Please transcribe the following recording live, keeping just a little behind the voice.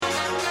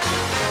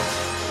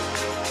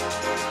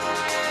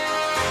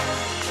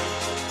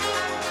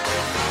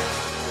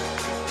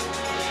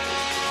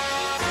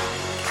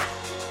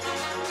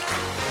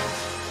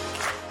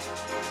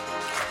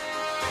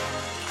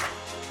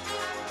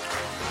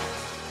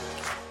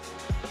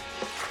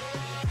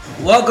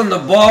Welcome to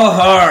Ball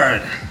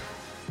Hard.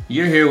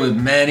 You're here with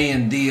Manny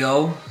and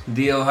Dio.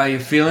 Dio, how you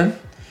feeling?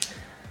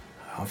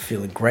 I'm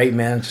feeling great,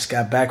 man. Just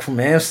got back from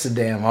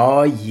Amsterdam.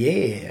 Oh,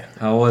 yeah.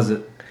 How was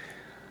it?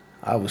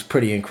 It was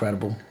pretty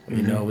incredible.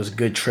 You know, it was a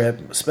good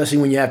trip, especially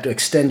when you have to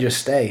extend your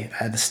stay.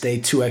 I had to stay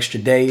 2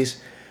 extra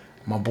days.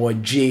 My boy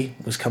G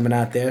was coming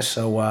out there,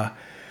 so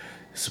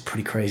it's a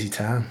pretty crazy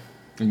time.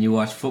 And you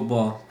watched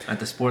football at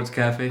the Sports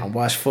Cafe? I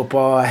watched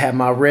football. I had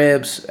my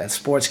ribs at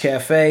Sports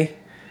Cafe.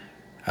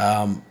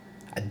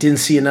 I didn't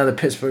see another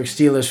Pittsburgh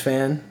Steelers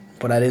fan,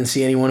 but I didn't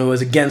see anyone who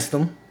was against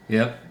them.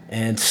 Yep.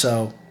 And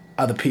so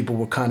other people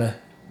were kind of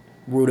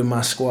rooting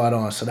my squad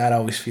on, so that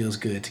always feels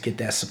good to get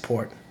that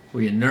support.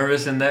 Were you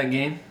nervous in that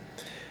game?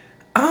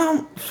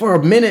 For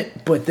a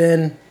minute, but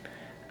then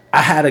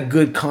I had a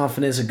good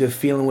confidence, a good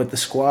feeling with the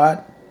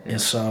squad, and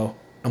so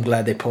I'm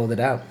glad they pulled it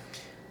out.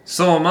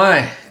 So am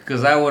I,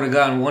 because I would have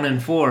gotten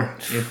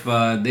 1-4 if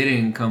they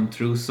didn't come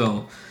through.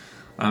 So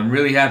I'm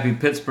really happy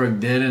Pittsburgh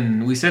did,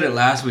 and we said it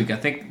last week. I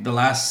think the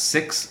last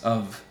 6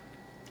 of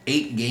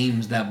 8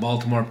 games that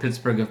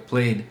Baltimore-Pittsburgh have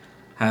played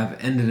have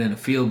ended in a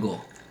field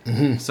goal.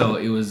 Mm-hmm. So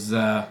it was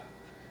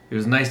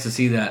nice to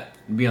see that,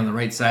 be on the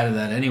right side of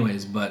that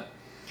anyways. But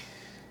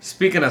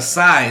speaking of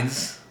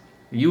sides,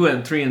 you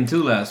went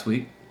 3-2 last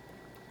week.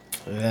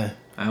 Yeah.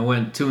 I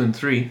went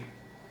 2-3.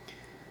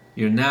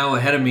 You're now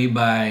ahead of me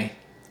by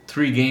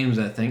 3 games,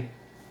 I think.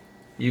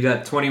 You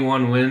got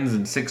 21 wins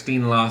and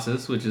 16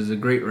 losses, which is a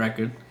great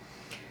record.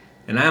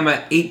 And I'm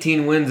at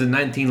 18 wins and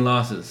 19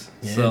 losses.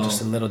 Yeah, so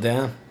just a little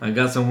down. I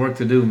got some work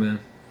to do, man.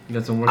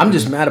 I'm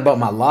just mad about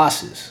my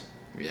losses.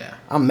 Yeah.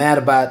 I'm mad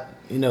about,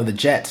 the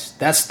Jets.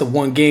 That's the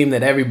one game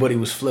that everybody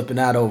was flipping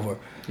out over.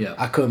 Yeah.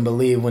 I couldn't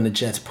believe when the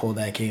Jets pulled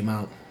that game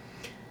out.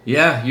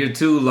 Yeah, your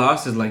 2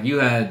 losses, like you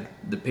had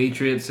the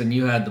Patriots and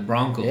you had the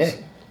Broncos. Yeah.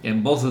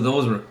 And both of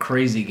those were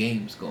crazy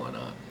games going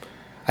on.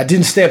 I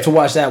didn't stay up to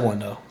watch that one,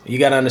 though. You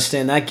got to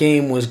understand, that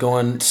game was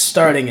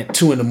starting at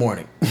 2 in the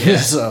morning. Yeah.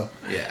 So,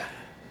 yeah.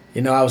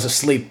 I was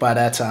asleep by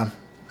that time.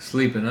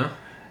 Sleeping, huh?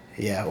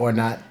 Yeah, or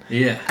not.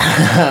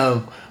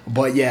 Yeah.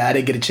 But, yeah, I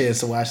didn't get a chance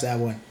to watch that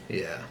one.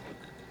 Yeah.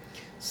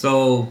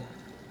 So,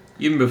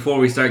 even before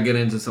we start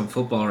getting into some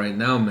football right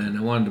now, man,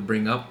 I wanted to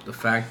bring up the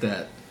fact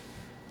that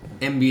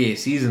NBA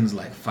season's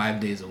like 5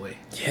 days away.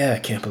 Yeah, I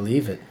can't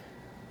believe it.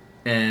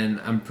 And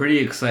I'm pretty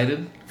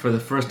excited for the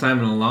first time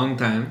in a long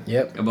time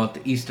about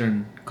the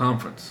Eastern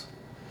Conference.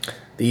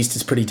 The East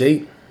is pretty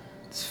deep.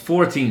 It's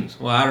 4 teams.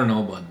 Well, I don't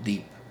know about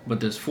deep, but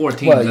there's 4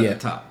 teams at the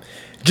top.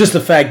 Just the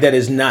fact that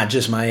it's not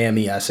just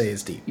Miami, I say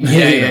it's deep.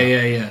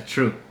 Yeah.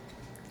 True.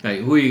 Like,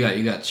 who you got?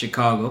 You got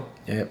Chicago.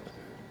 Yep.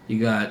 You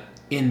got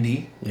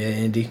Indy. Yeah,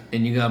 Indy.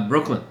 And you got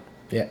Brooklyn.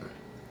 Yep.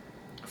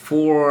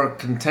 4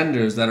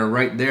 contenders that are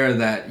right there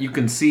that you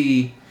can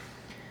see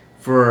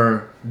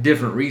for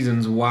different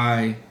reasons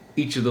why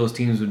each of those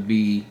teams would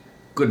be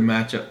good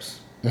matchups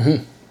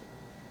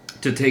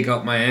to take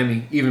out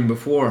Miami even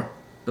before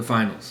the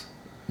finals.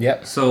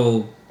 Yep.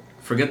 So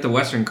forget the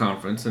Western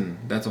Conference, and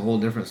that's a whole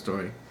different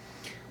story.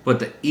 But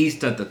the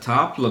East at the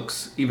top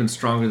looks even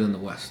stronger than the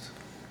West.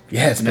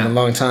 Yeah, it's been a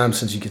long time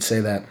since you could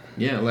say that.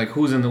 Yeah, like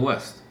who's in the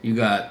West? You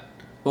got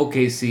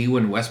OKC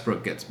when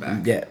Westbrook gets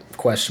back. Yeah,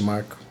 question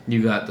mark.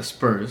 You got the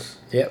Spurs.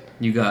 Yep.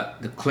 You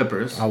got the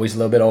Clippers. Always a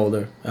little bit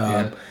older.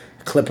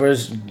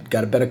 Clippers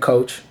got a better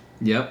coach.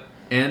 Yep.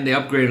 And they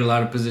upgraded a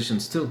lot of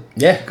positions too.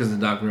 Yeah. Because of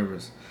Doc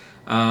Rivers.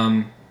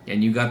 And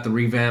you got the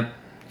revamped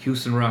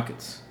Houston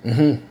Rockets.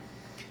 Mm-hmm.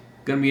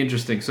 Gonna be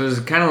interesting. So there's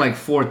kind of like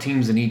 4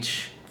 teams in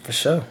each for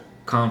sure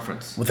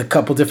conference. With a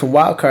couple different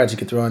wild cards you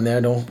could throw in there.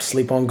 Don't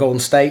sleep on Golden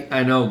State.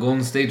 I know,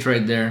 Golden State's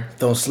right there.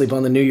 Don't sleep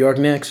on the New York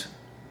Knicks.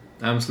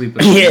 I'm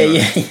sleeping on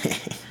yeah.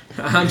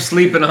 I'm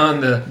sleeping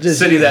on the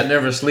city that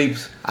never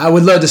sleeps. I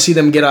would love to see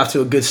them get off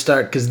to a good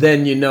start, because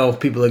then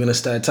people are going to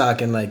start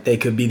talking like they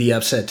could be the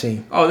upset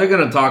team. Oh, they're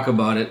going to talk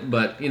about it,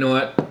 but you know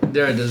what?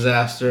 They're a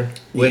disaster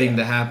waiting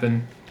to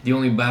happen. The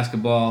only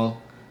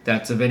basketball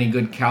that's of any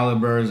good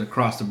caliber is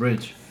across the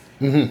bridge.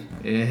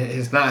 Mm-hmm.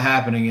 It's not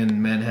happening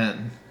in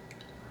Manhattan.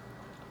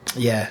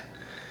 Yeah,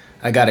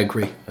 I got to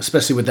agree,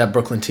 especially with that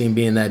Brooklyn team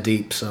being that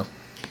deep. So,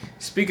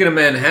 speaking of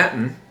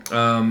Manhattan,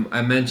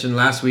 I mentioned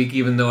last week,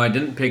 even though I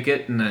didn't pick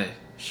it and I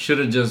should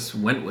have just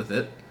went with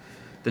it,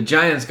 the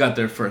Giants got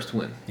their first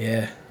win.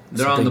 Yeah.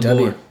 They're on the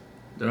board.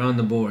 They're on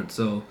the board.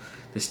 So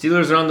the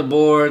Steelers are on the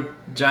board.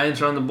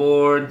 Giants are on the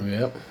board.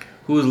 Yep.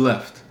 Who's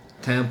left?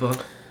 Tampa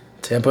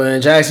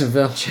and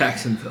Jacksonville.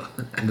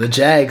 The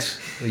Jags.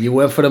 You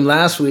went for them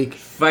last week.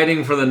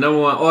 Fighting for the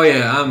number 1. Oh,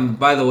 yeah.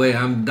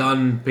 I'm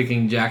done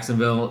picking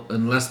Jacksonville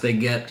unless they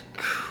get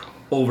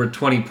over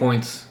 20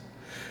 points.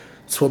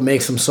 That's what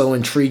makes them so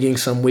intriguing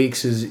some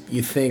weeks is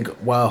you think,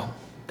 wow,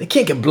 they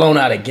can't get blown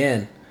out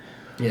again.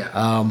 Yeah.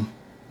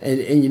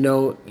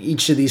 And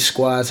each of these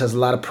squads has a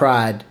lot of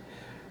pride,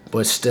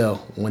 but still,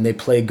 when they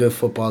play good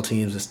football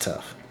teams, it's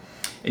tough.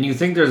 And you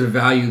think there's a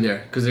value there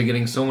because they're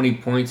getting so many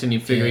points, and you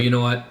figure, you know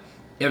what,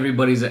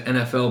 everybody's an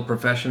NFL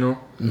professional,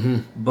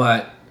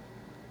 but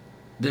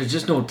there's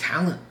just no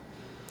talent.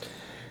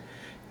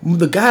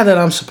 The guy that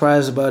I'm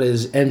surprised about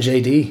is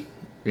MJD.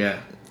 Yeah.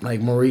 Like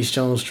Maurice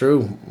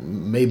Jones-Drew.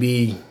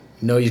 Maybe,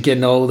 he's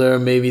getting older.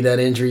 Maybe that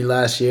injury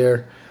last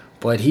year.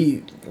 But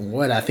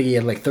I think he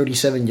had like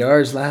 37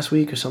 yards last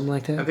week or something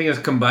like that. I think it's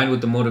combined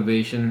with the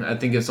motivation. I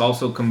think it's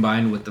also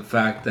combined with the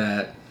fact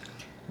that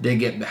they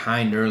get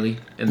behind early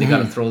and they got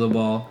to throw the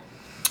ball.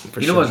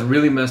 You know what's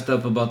really messed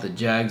up about the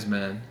Jags,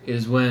 man,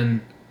 is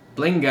when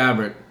Blaine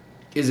Gabbert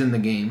is in the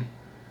game,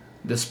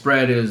 the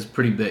spread is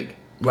pretty big.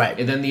 Right.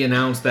 And then they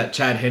announce that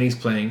Chad Henne's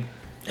playing,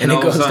 And all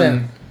it goes of a sudden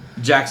down.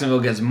 Jacksonville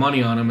gets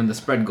money on him and the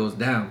spread goes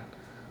down.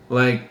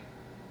 Like,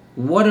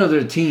 what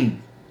other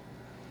team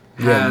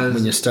has...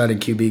 when your starting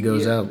QB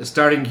goes out. The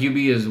starting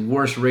QB is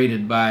worse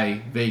rated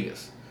by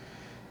Vegas.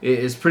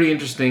 It's pretty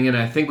interesting, and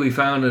I think we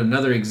found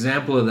another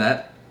example of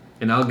that,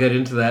 and I'll get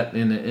into that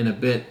in a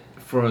bit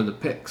for the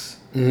picks.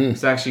 Mm-hmm.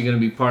 It's actually going to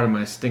be part of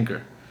my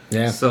stinker.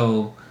 Yeah.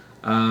 So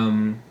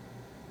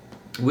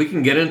we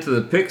can get into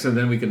the picks, and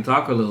then we can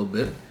talk a little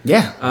bit.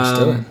 Yeah, let's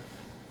do it.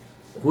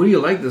 Who do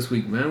you like this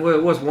week, man?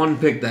 What's one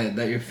pick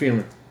that you're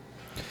feeling?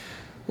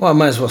 Well, I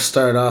might as well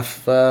start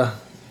off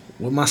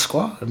with my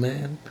squad,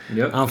 man.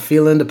 Yep. I'm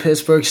feeling the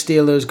Pittsburgh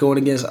Steelers going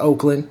against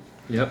Oakland.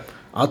 Yep.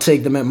 I'll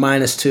take them at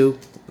 -2.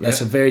 That's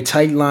Yep. a very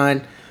tight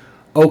line.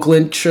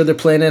 Oakland, sure, they're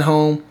playing at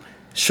home.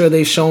 Sure,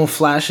 they've shown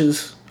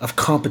flashes of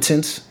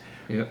competence.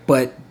 Yep.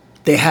 But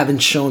they haven't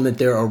shown that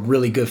they're a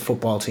really good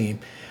football team.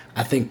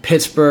 I think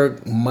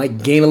Pittsburgh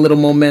might gain a little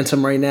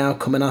momentum right now,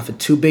 coming off of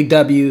 2 big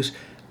W's.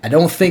 I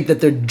don't think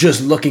that they're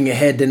just looking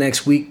ahead the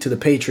next week to the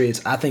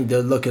Patriots. I think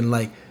they're looking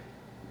like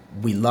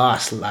we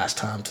lost last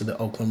time to the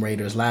Oakland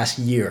Raiders last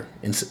year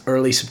in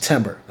early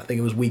September. I think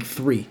it was week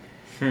 3.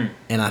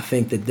 And I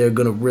think that they're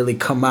going to really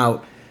come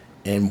out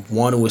and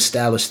want to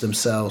establish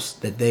themselves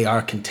that they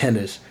are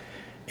contenders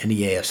in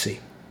the AFC.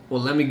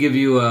 Well, let me give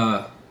you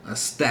a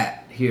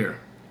stat here.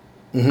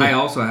 Mm-hmm. I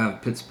also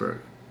have Pittsburgh,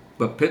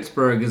 but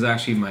Pittsburgh is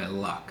actually my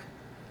lock.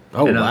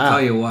 Oh, and wow. I'll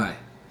tell you why.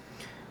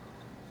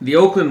 The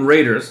Oakland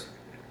Raiders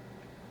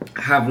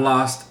have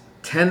lost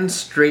 10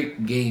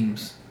 straight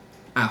games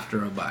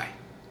after a bye.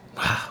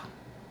 Wow.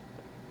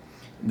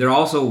 They're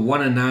also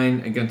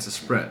 1-9 against the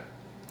spread.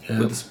 Yep.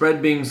 With the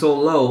spread being so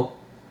low,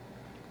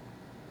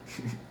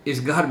 it's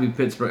got to be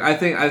Pittsburgh.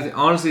 I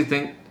honestly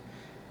think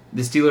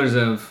the Steelers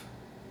have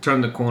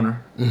turned the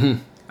corner. Mm-hmm.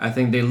 I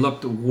think they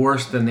looked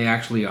worse than they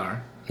actually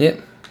are.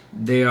 Yep.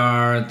 They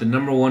are the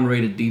number 1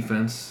 rated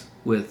defense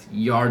with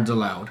yards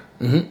allowed.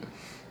 Mm-hmm.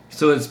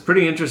 So it's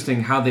pretty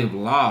interesting how they've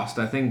lost.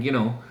 I think,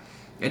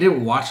 I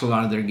didn't watch a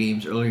lot of their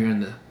games earlier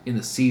in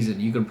the season.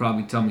 You could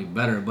probably tell me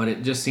better, but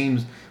it just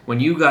seems when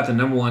you got the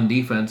number 1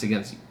 defense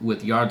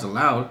with yards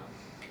allowed,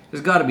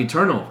 there's got to be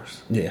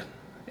turnovers. Yeah.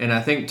 And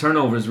I think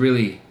turnovers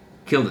really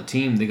kill the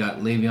team. They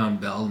got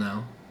Le'Veon Bell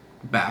now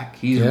back.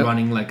 He's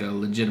running like a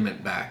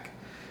legitimate back.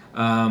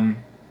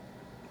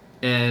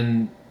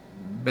 And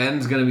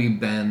Ben's going to be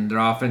Ben. Their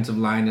offensive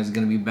line is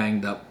going to be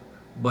banged up.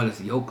 But it's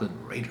the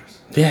Oakland Raiders.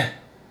 Yeah.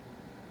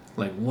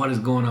 Like, what is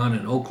going on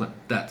in Oakland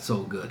that's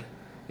so good?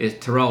 It's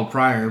Terrell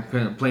Pryor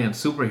playing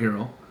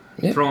superhero,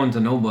 throwing to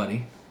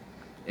nobody.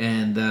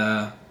 And,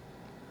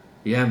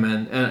 yeah,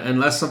 man,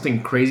 unless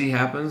something crazy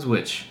happens,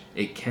 which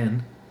it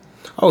can.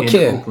 Oh, in it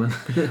can. Oakland.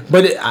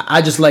 But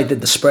I just like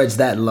that the spread's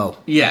that low.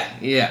 Yeah.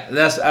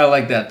 I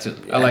like that, too.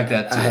 I like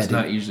that, too. It's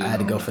not usually I had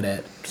to go for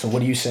that. So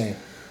what are you saying?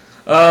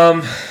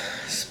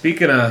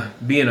 Speaking of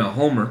being a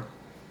homer,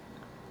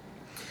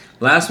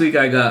 last week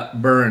I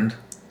got burned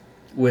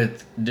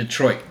with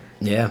Detroit.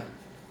 Yeah.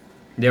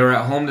 They were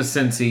at home to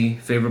Cincy,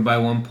 favored by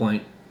 1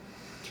 point.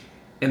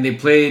 And they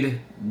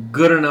played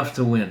good enough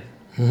to win.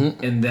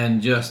 Mm-hmm. And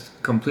then just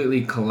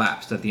completely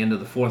collapsed at the end of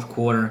the fourth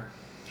quarter.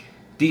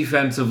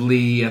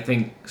 Defensively, I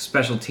think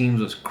special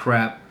teams was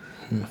crap.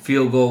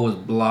 Field goal was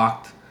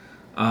blocked.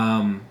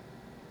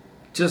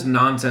 Just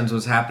nonsense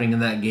was happening in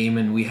that game,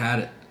 and we had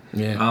it.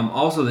 Yeah.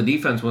 Also, the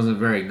defense wasn't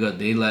very good.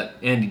 They let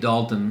Andy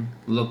Dalton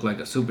look like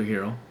a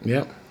superhero.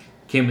 Yep.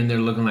 Came in there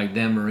looking like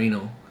Dan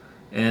Marino.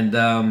 And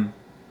the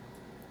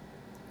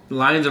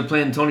Lions are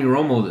playing Tony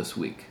Romo this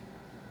week.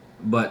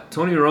 But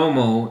Tony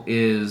Romo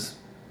is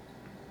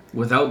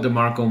without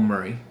DeMarco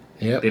Murray.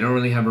 Yep. They don't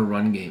really have a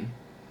run game.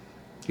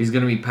 He's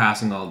going to be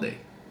passing all day.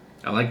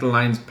 I like the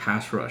Lions'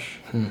 pass rush.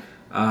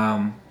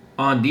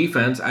 On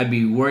defense, I'd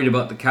be worried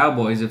about the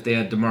Cowboys if they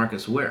had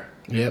DeMarcus Ware.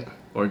 Yep.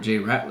 Or Jay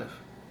Ratliff.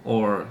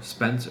 Or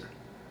Spencer.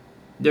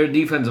 Their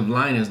defensive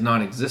line is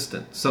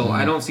non-existent. So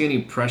I don't see any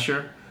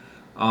pressure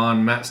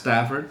on Matt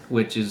Stafford,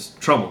 which is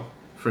trouble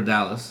for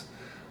Dallas.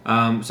 So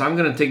I'm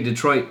going to take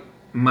Detroit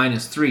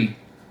 -3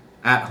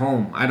 at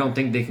home. I don't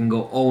think they can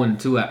go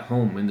 0-2 at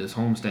home in this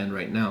homestand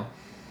right now.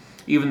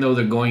 Even though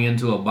they're going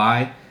into a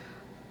bye.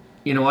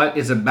 You know what?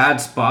 It's a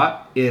bad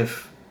spot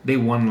if they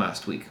won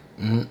last week.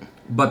 Mm-hmm.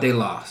 But they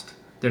lost.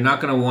 They're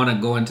not going to want to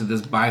go into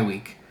this bye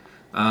week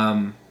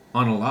on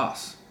a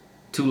loss.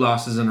 2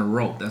 losses in a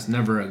row. That's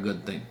never a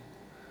good thing.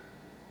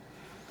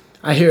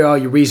 I hear all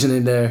your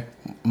reasoning there.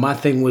 My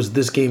thing was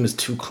this game is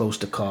too close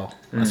to call.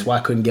 That's why I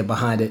couldn't get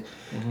behind it.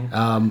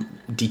 Mm-hmm.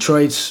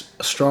 Detroit's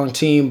a strong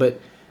team, but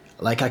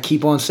like I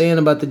keep on saying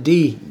about the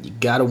D, you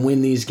got to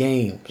win these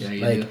games. Yeah,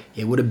 you like do.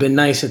 it would have been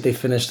nice if they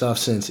finished off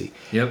Cincy.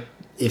 Yep.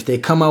 If they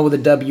come out with a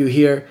W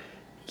here,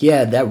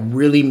 yeah, that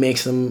really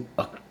makes them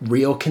a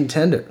real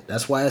contender.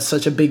 That's why it's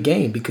such a big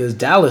game, because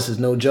Dallas is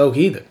no joke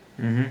either.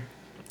 Mm-hmm.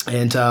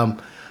 And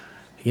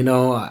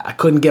I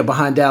couldn't get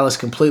behind Dallas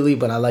completely,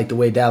 but I like the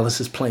way Dallas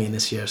is playing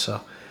this year.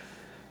 So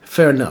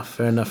fair enough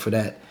for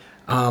that.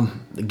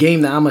 The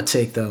game that I'm gonna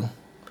take though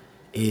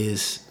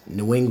is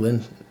New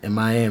England and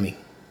Miami.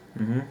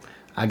 Mm-hmm.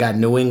 I got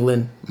New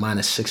England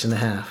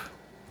 -6.5.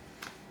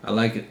 I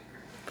like it.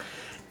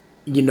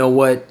 You know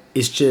what?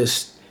 It's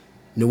just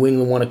New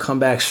England want to come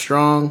back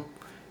strong.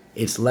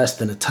 It's less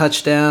than a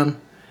touchdown.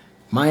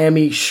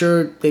 Miami,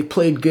 sure, they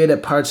played good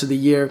at parts of the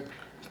year,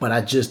 but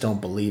I just don't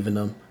believe in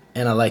them.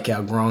 And I like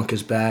how Gronk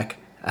is back.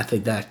 I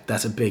think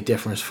that's a big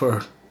difference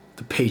for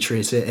the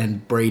Patriots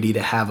and Brady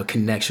to have a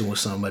connection with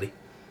somebody.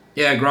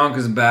 Yeah, Gronk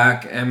is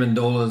back.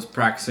 Amendola is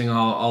practicing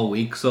all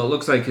week, so it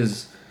looks like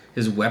his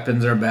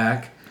weapons are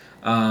back.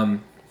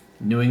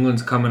 New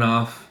England's coming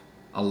off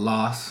a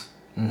loss,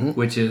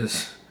 which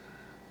is,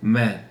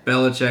 man,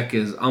 Belichick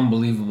is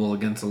unbelievable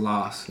against a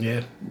loss.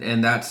 Yeah.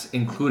 And that's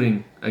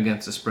including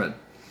against the spread.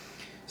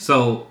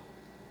 So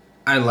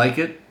I like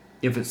it.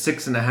 If it's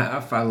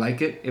 6.5, I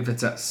like it. If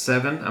it's at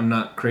 7, I'm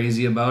not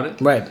crazy about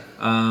it. Right.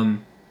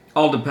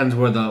 All depends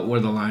where the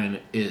line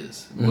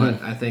is,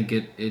 but I think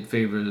it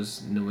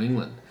favors New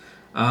England.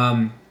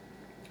 I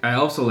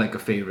also like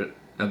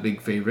a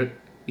big favorite,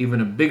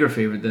 even a bigger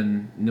favorite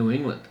than New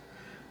England.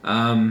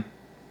 I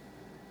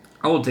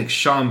will take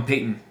Sean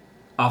Payton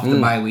off the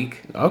bye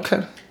week.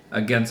 Okay.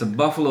 Against a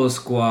Buffalo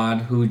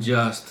squad who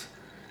just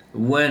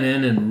went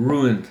in and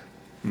ruined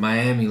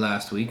Miami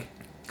last week,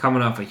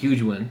 coming off a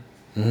huge win.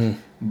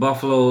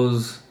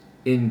 Buffalo's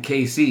in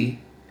KC.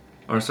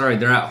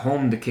 They're at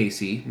home to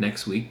KC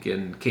next week,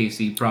 and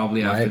KC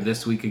probably after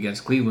this week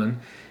against Cleveland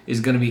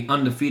is going to be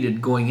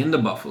undefeated going into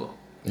Buffalo.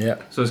 Yeah.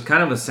 So it's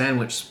kind of a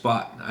sandwich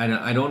spot.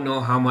 I don't know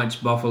how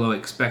much Buffalo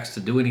expects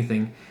to do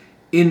anything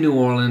in New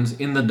Orleans,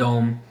 in the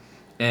Dome,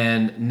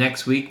 and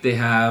next week they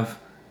have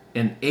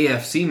an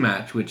AFC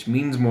match, which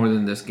means more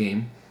than this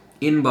game,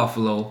 in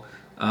Buffalo.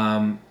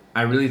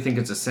 I really think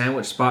it's a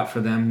sandwich spot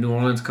for them. New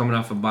Orleans coming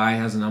off a bye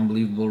has an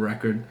unbelievable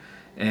record.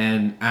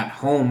 And at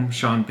home,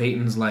 Sean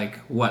Payton's like,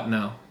 what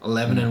now?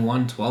 11-1,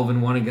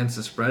 12-1 against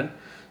the spread.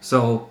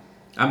 So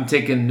I'm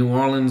taking New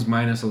Orleans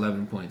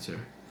 -11 points here.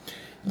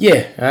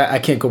 Yeah, I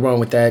can't go wrong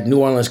with that. New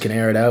Orleans can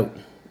air it out.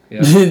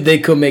 Yeah. They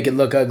could make it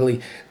look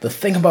ugly. The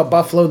thing about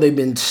Buffalo, they've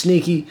been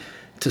sneaky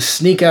to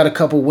sneak out a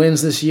couple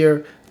wins this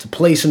year, to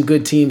play some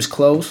good teams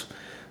close.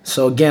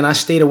 So again, I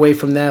stayed away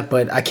from that,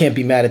 but I can't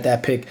be mad at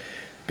that pick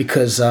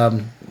because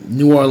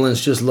New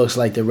Orleans just looks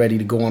like they're ready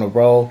to go on a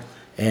roll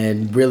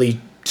and really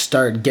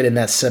start getting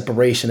that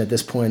separation at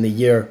this point in the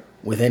year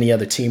with any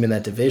other team in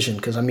that division.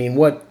 Because, I mean,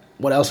 what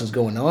else is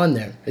going on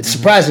there? It's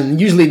surprising.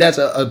 Usually that's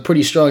a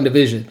pretty strong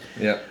division.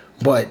 Yeah.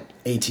 But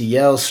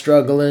ATL's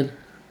struggling,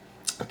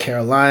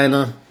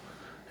 Carolina,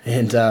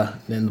 and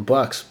then the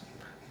Bucks.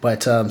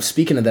 But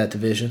speaking of that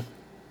division,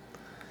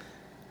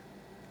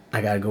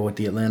 I got to go with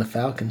the Atlanta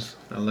Falcons.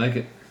 I like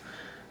it.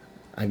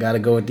 I got to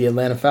go with the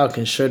Atlanta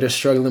Falcons. Sure, they're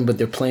struggling, but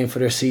they're playing for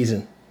their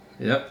season.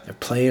 Yep. They're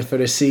playing for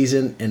their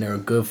season, and they're a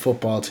good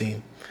football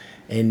team.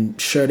 And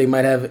sure, they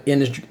might have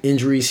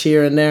injuries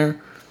here and there,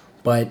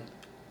 but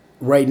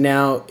right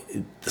now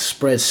the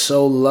spread's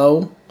so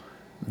low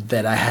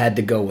that I had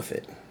to go with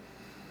it.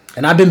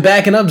 And I've been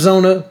backing up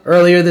Zona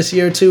earlier this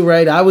year too,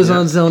 right? I was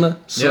on Zona.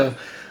 So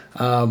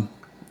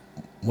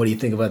what do you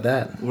think about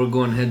that? We're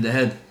going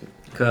head-to-head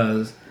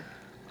because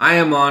I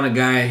am on a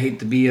guy I hate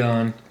to be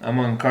on. I'm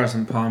on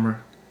Carson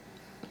Palmer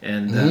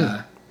and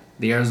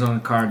the Arizona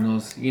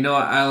Cardinals. You know,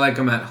 I like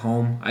them at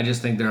home. I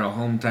just think they're a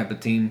home type of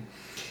team.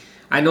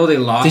 I know they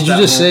lost. Did you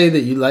just say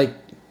that you like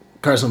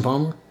Carson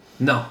Palmer?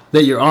 No.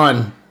 That you're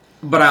on?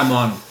 But I'm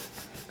on him.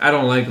 I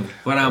don't like him,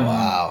 but I'm on him.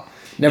 Wow.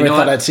 Never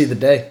thought I'd see the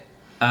day.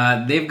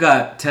 They've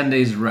got 10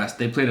 days rest.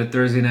 They played a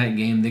Thursday night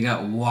game. They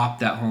got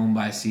whopped at home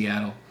by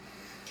Seattle.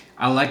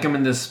 I like them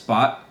in this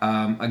spot.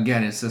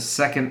 Again, it's the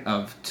second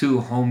of 2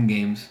 home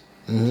games.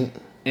 Mm-hmm.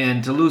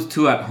 And to lose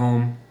 2 at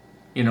home,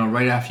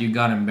 right after you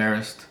got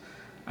embarrassed,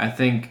 I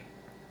think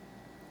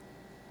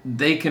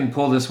they can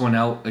pull this one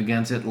out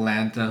against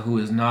Atlanta, who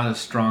is not as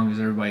strong as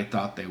everybody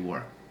thought they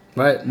were.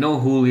 Right. No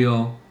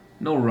Julio,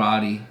 no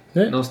Roddy,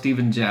 no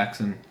Steven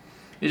Jackson.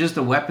 It's just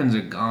the weapons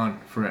are gone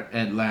for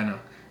Atlanta,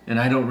 and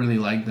I don't really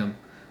like them.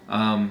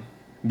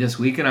 This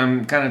week, and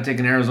I'm kind of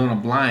taking Arizona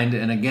blind,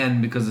 and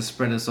again, because the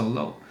spread is so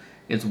low.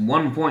 It's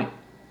 1 point.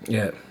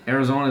 Yeah.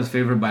 Arizona is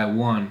favored by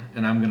 1,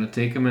 and I'm going to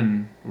take them,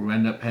 and we'll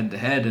end up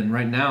head-to-head, and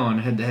right now on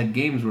head-to-head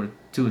games, we're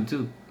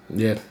 2-2.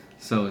 Yeah.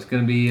 So it's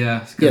going to be...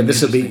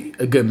 this will be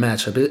a good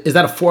matchup. Is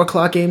that a 4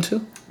 o'clock game,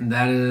 too?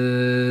 That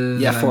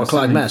is... Yeah, 4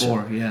 o'clock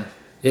matchup. 4, yeah.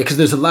 Yeah, because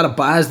there's a lot of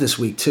buys this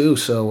week, too,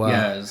 so...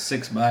 there's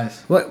 6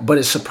 buys. But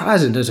it's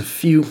surprising. There's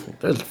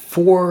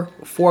 4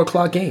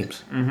 o'clock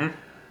games. Mm-hmm.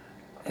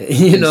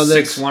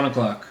 6, 1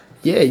 o'clock.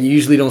 Yeah, you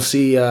usually don't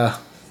see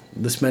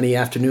this many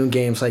afternoon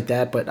games like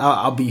that. But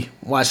I'll be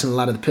watching a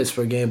lot of the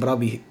Pittsburgh game, but I'll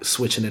be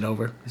switching it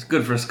over. It's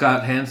good for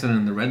Scott Hansen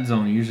in the red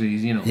zone. Usually,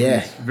 he's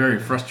very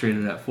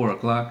frustrated at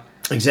 4:00.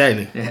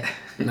 Exactly. Yeah.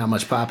 Not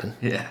much popping.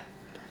 Yeah.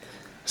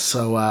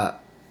 So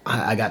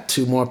I got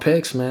 2 more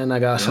picks, man. I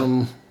got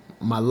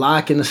my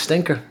lock and the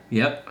stinker.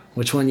 Yep.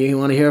 Which one you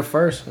want to hear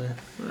first, man?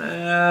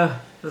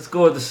 Let's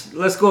go with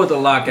the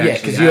lock. Actually,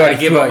 because you already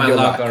gave threw up out my your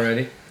lock lock.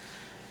 already.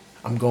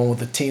 I'm going with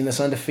the team that's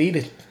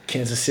undefeated,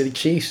 Kansas City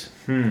Chiefs.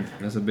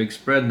 That's a big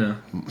spread now.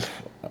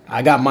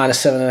 I got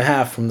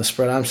 -7.5 from the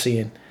spread I'm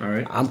seeing. All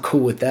right. I'm cool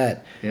with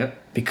that.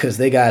 Yep. Because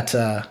they got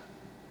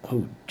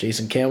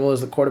Jason Campbell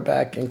is the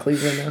quarterback in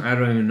Cleveland now. I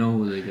don't even know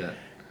who they got.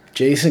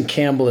 Jason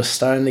Campbell is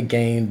starting the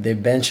game. They're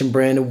benching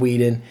Brandon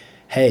Whedon.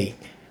 Hey,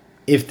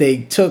 if they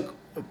took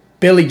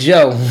Billy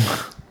Joe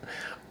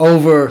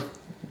over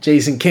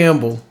Jason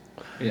Campbell,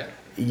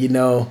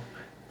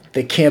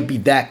 they can't be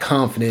that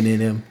confident in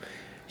him.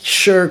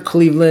 Sure,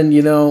 Cleveland,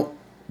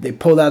 they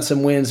pulled out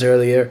some wins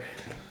earlier.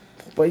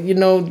 But,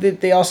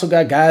 they also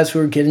got guys who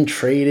are getting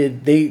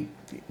traded.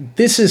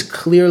 This is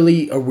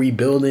clearly a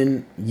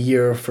rebuilding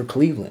year for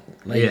Cleveland.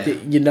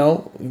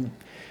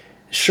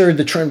 Sure,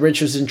 the Trent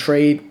Richardson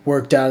trade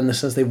worked out in the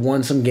sense they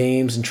won some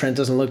games and Trent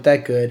doesn't look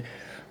that good.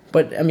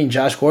 But,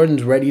 Josh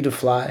Gordon's ready to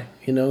fly.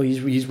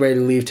 He's ready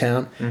to leave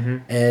town. Mm-hmm.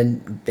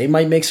 And they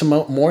might make some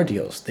more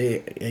deals.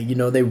 They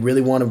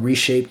really want to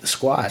reshape the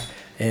squad.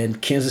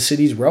 And Kansas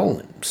City's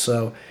rolling.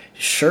 So,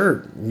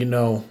 sure,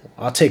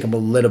 I'll take them a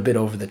little bit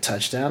over the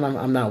touchdown.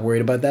 I'm not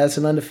worried about that. It's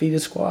an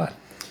undefeated squad.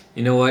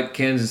 You know what?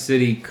 Kansas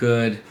City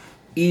could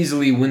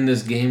easily win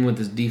this game with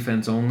this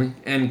defense only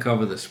and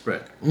cover the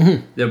spread.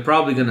 Mm-hmm. They're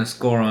probably going to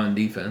score on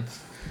defense.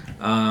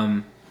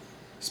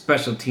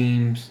 Special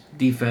teams,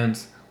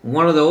 defense.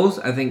 One of those,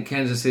 I think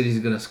Kansas City is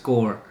going to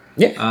score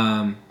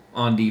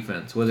on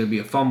defense, whether it be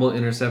a fumble,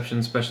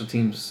 interception, special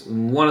teams,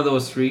 one of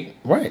those 3.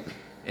 Right.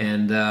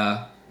 And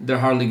they're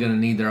hardly going to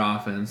need their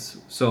offense.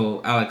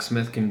 So Alex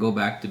Smith can go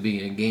back to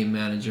being a game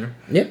manager,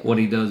 what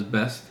he does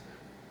best.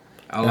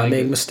 I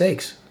make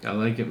mistakes. I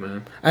like it,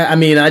 man.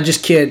 I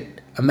just can't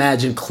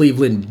imagine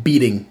Cleveland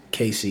beating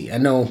KC. I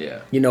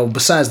know,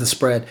 besides the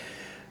spread,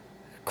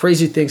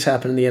 crazy things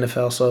happen in the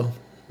NFL, so,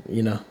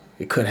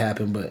 it could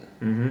happen, but...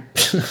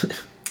 Mm-hmm.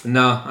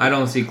 No, I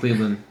don't see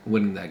Cleveland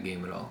winning that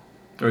game at all,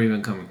 or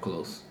even coming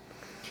close.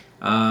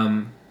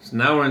 So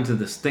now we're into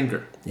the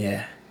stinker.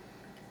 Yeah.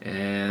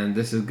 And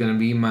this is going to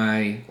be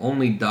my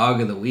only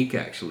dog of the week,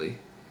 actually.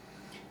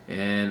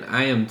 And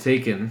I am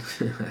taking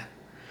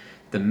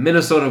the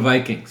Minnesota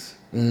Vikings,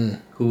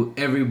 who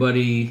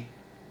everybody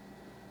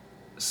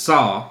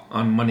saw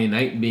on Monday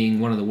night being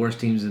one of the worst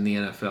teams in the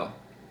NFL.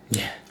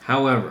 Yeah.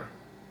 However,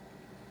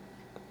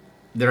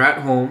 they're at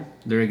home.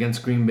 They're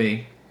against Green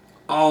Bay.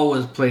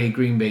 Always play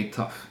Green Bay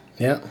tough.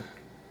 Yeah.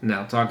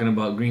 Now, talking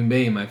about Green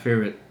Bay, my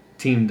favorite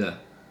team to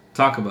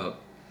talk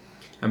about,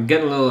 I'm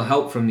getting a little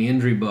help from the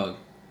injury bug.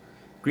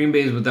 Green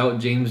Bay's without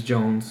James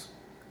Jones,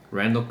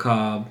 Randall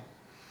Cobb,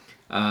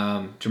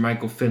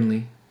 Jermichael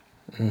Finley.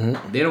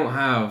 Mm-hmm. They don't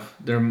have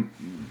their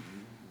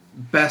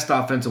best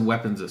offensive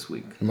weapons this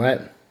week.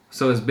 Right.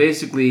 So it's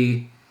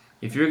basically,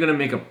 if you're going to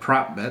make a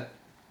prop bet,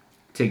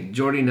 take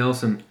Jordy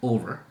Nelson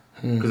over,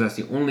 because that's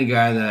the only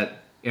guy that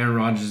Aaron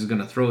Rodgers is going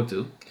to throw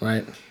to.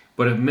 Right.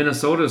 But if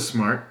Minnesota's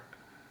smart,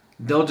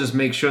 they'll just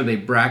make sure they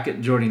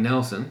bracket Jordy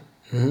Nelson,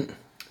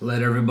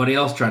 let everybody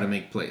else try to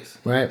make plays.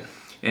 Right.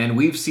 And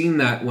we've seen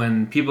that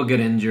when people get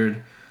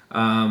injured.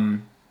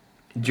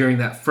 During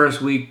that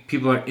first week,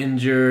 people are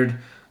injured.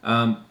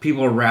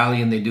 People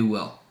rally and they do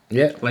well.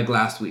 Yeah. Like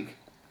last week.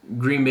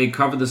 Green Bay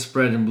covered the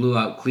spread and blew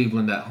out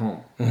Cleveland at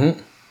home. Mm-hmm.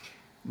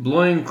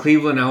 Blowing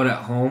Cleveland out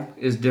at home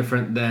is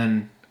different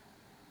than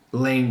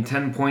laying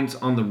 10 points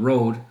on the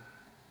road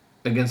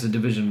against a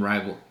division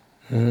rival.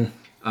 10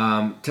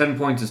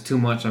 points is too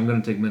much. I'm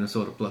going to take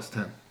Minnesota plus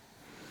 10.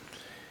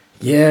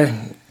 Yeah.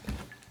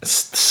 It's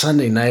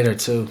Sunday nighter,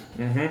 too.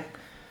 Mm-hmm.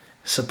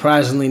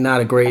 Surprisingly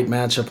not a great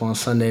matchup on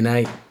Sunday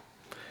night.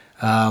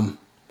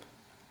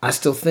 I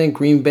still think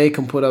Green Bay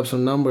can put up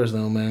some numbers,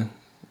 though, man.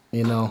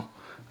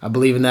 I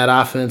believe in that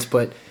offense.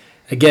 But,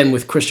 again,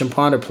 with Christian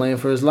Ponder playing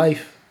for his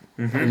life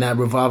and that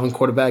revolving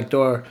quarterback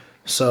door.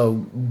 So,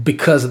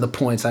 because of the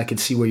points, I could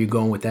see where you're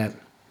going with that.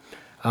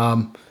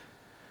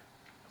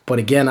 But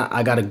again,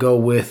 I got to go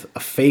with a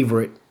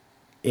favorite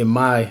in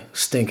my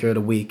stinker of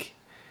the week,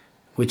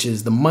 which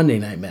is the Monday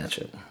night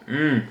matchup.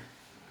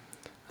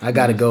 I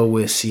got to go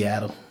with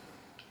Seattle.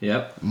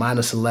 Yep.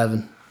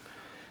 -11.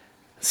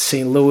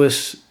 St.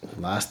 Louis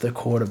lost their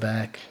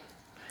quarterback.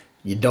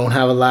 You don't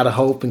have a lot of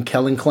hope in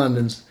Kellen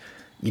Clemens.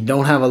 You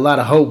don't have a lot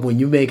of hope when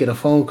you making a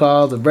phone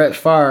call to Brett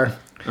Favre.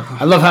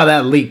 I love how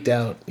that leaked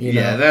out.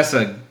 Yeah, that's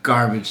a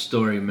garbage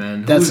story,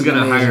 man. That's Who's going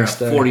to hire a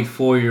story.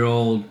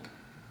 44-year-old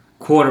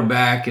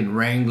quarterback and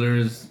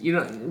Wranglers?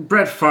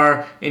 Brett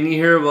Favre, and you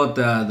hear about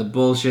the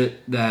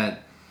bullshit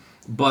that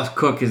Bus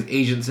Cook, his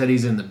agent, said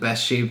he's in the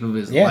best shape of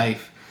his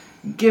life.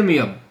 Give me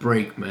a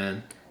break,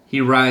 man.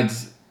 He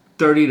rides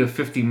 30 to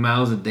 50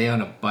 miles a day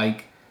on a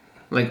bike.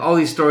 Like, all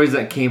these stories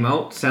that came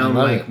out sound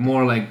like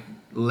more like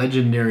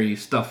legendary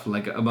stuff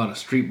like about a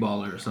street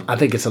baller or something. I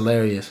think it's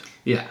hilarious.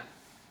 Yeah.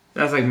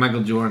 That's like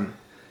Michael Jordan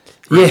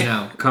right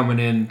now, coming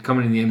in the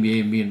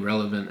NBA and being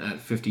relevant at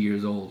 50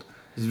 years old.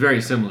 It's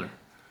very similar.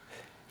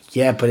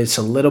 Yeah, but it's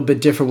a little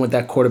bit different with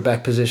that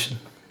quarterback position.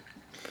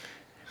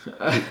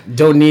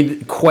 Don't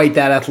need quite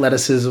that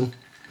athleticism.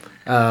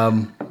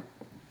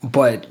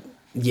 But,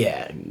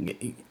 yeah,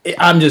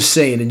 I'm just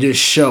saying it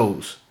just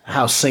shows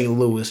how St.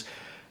 Louis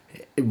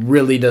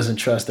really doesn't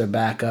trust their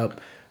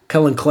backup.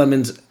 Kellen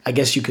Clemens, I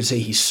guess you could say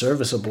he's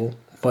serviceable,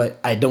 but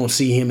I don't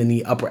see him in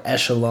the upper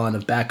echelon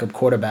of backup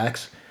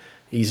quarterbacks.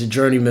 He's a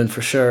journeyman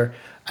for sure.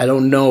 I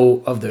don't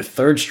know of their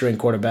third-string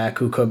quarterback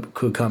who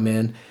could come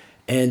in,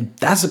 and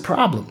that's a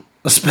problem,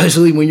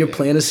 especially when you're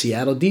playing a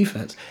Seattle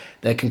defense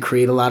that can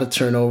create a lot of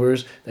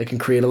turnovers, that can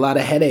create a lot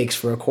of headaches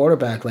for a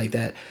quarterback like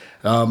that.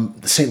 The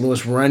St.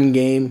 Louis run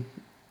game,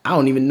 I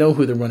don't even know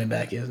who the running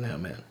back is now,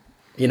 man.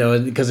 You know,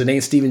 because it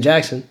ain't Steven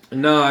Jackson.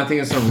 No, I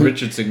think it's some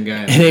Richardson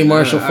guy. It ain't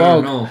Marshall Faulk.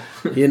 I don't know.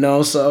 You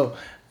know, so,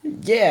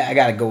 yeah, I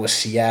got to go with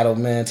Seattle,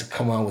 man, to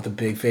come on with a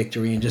big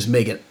victory and just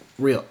make it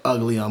real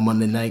ugly on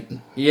Monday night.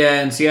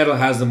 Yeah, and Seattle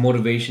has the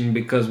motivation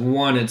because,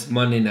 one, it's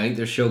Monday night,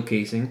 they're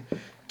showcasing.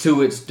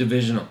 Two, it's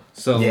divisional.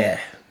 So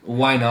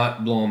why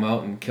not blow them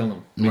out and kill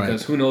them?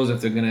 Because who knows if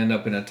they're going to end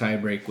up in a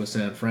tiebreak with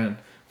San Fran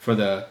for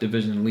the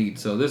division lead.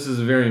 So this is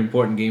a very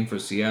important game for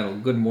Seattle.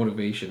 Good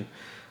motivation.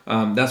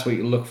 That's what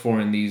you look for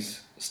in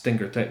these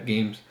stinker-type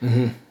games.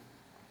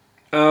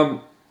 Mm-hmm.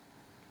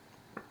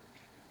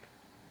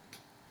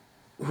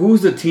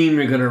 Who's the team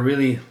you're going to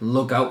really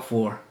look out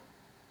for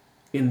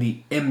in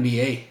the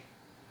NBA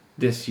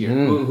this year?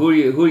 Who are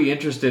you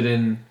interested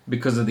in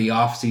because of the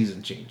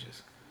off-season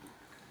changes?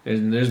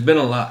 And there's been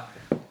a lot.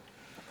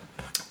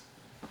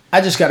 I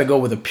just got to go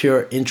with a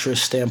pure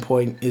interest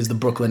standpoint is the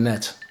Brooklyn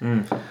Nets.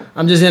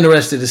 I'm just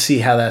interested to see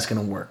how that's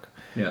going to work.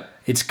 Yeah.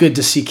 It's good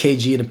to see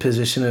KG in a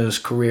position in his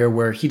career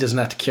where he doesn't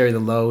have to carry the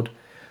load.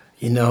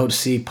 You know, to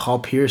see Paul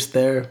Pierce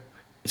there,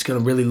 it's going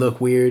to really look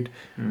weird.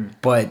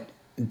 But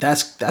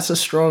that's a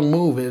strong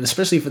move, and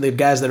especially for the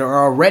guys that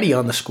are already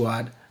on the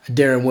squad,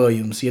 Darren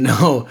Williams, you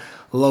know,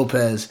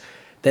 Lopez,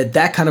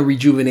 that kind of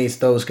rejuvenates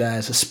those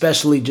guys,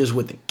 especially just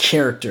with the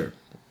character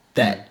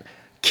that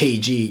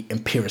KG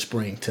and Pierce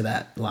bring to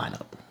that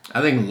lineup.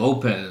 I think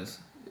Lopez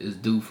is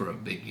due for a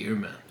big year,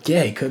 man.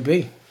 Yeah, he could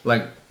be.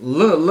 Like,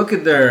 look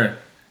at their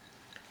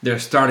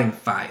starting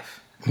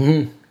five.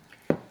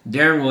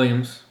 Darren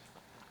Williams,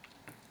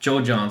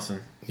 Joe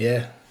Johnson,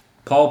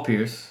 Paul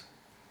Pierce,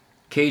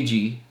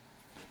 KG,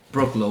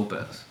 Brook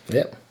Lopez.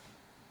 Yep.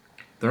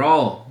 They're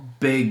all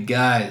big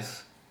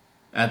guys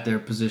at their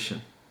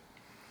position.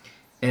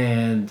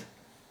 And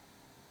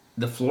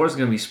the floor is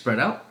going to be spread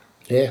out.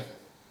 Yeah.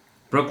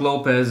 Brook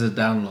Lopez is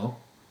down low.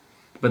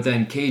 But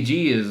then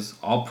KG is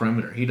all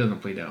perimeter. He doesn't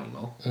play down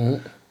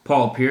low.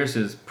 Paul Pierce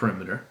is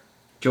perimeter.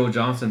 Joe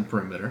Johnson,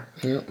 perimeter.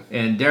 Yep.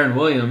 And Darren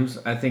Williams,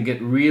 I think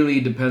it really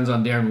depends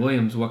on Darren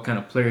Williams what kind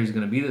of player he's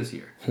going to be this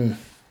year.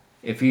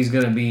 If he's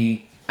going to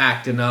be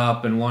acting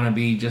up and want to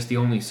be just the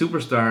only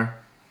superstar,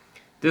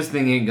 this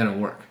thing ain't going to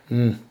work.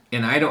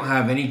 And I don't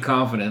have any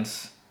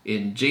confidence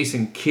in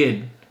Jason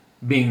Kidd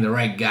being the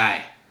right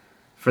guy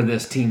for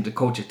this team to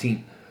coach a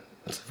team.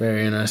 That's a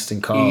very interesting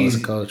call as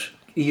a coach.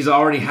 He's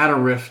already had a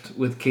rift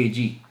with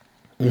KG.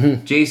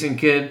 Jason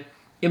Kidd,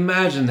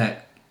 imagine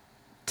that,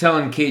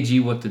 telling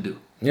KG what to do.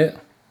 Yeah.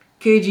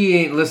 KG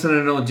ain't listening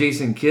to no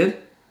Jason Kidd.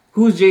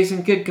 Who's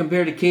Jason Kidd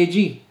compared to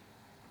KG?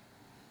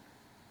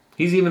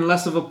 He's even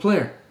less of a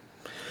player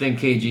than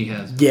KG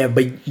has. Yeah,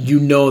 but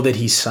you know that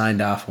he's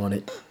signed off on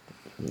it.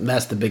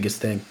 That's the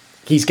biggest thing.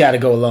 He's got to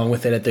go along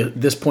with it at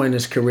this point in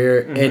his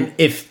career. And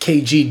if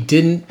KG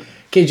didn't,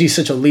 KG's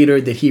such a leader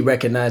that he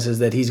recognizes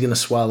that he's going to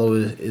swallow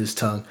his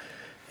tongue.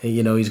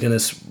 You know, he's going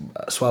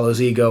to swallow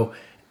his ego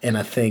and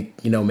I think,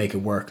 you know, make it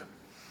work.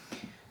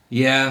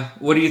 Yeah.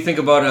 What do you think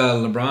about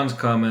LeBron's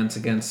comments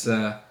against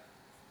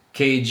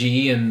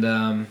KG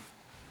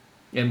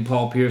and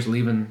Paul Pierce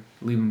leaving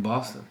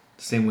Boston?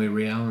 The same way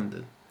Ray Allen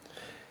did.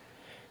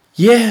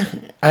 Yeah.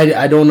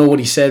 I don't know what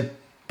he said,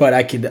 but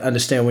I could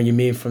understand what you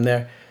mean from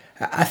there.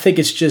 I think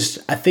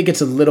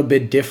it's a little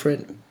bit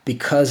different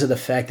because of the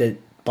fact that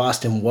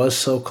Boston was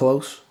so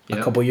close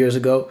a couple years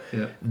ago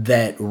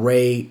that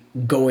Ray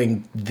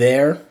going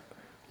there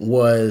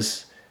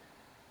was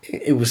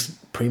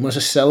pretty much a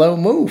sellout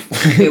move.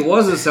 It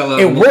was a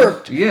sellout move. It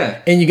worked.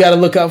 Yeah. And you got to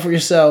look out for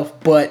yourself,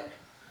 but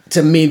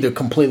to me they're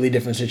completely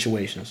different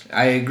situations.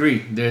 I agree.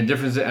 They're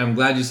different. I'm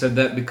glad you said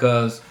that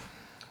because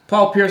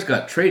Paul Pierce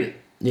got traded.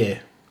 Yeah.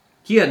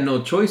 He had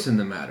no choice in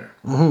the matter.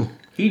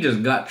 He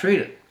just got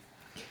traded.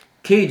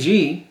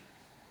 KG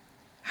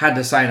had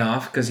to sign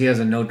off because he has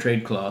a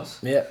no-trade clause.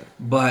 Yeah.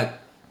 But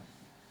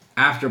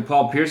after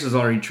Paul Pierce is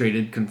already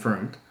traded,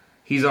 confirmed,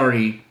 he's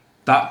already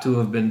thought to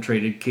have been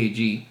traded,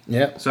 KG.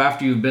 Yeah. So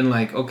after you've been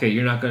like, okay,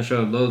 you're not going to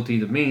show loyalty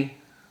to me,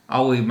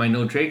 I'll waive my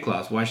no-trade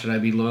clause. Why should I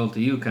be loyal to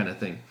you kind of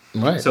thing?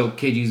 Right. So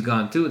KG's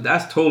gone too.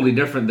 That's totally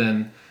different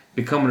than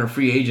becoming a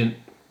free agent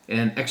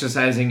and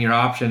exercising your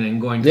option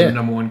and going to the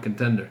number one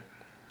contender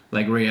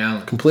like Ray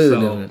Allen. Completely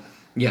different.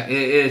 Yeah,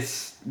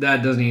 it's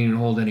that doesn't even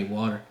hold any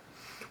water.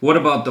 What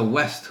about the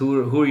West?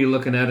 Who are you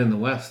looking at in the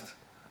West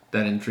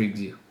that intrigues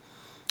you?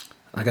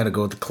 I got to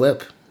go with the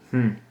Clip.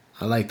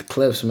 I like the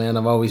Clips, man.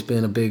 I've always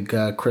been a big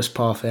Chris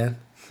Paul fan.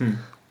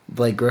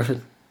 Blake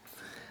Griffin.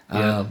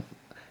 Yeah.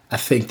 I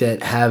think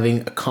that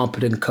having a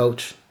competent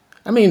coach,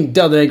 I mean,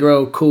 Del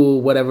Negro,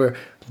 cool, whatever,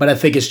 but I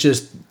think it's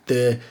just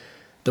the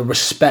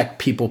respect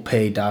people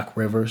pay Doc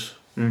Rivers.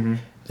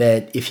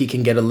 That if he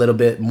can get a little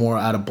bit more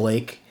out of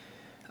Blake,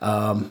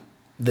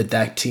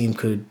 that team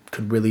could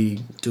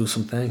really do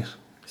some things.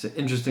 It's an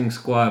interesting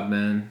squad,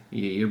 man.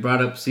 You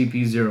brought up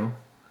CP0,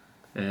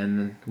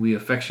 and I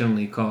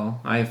affectionately call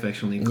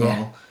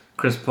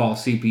Chris Paul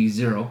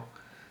CP0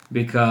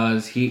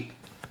 because he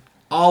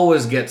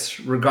always gets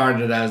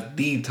regarded as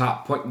the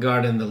top point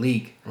guard in the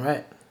league.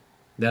 Right.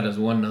 That is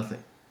 1-0.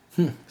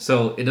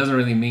 So it doesn't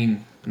really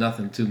mean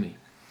nothing to me.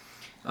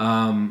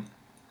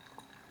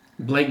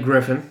 Blake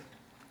Griffin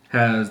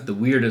has the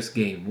weirdest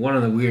game, one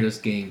of the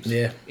weirdest games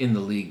in the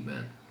league,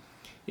 man.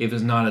 If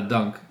it's not a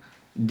dunk.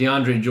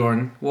 DeAndre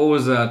Jordan, what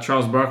was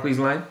Charles Barkley's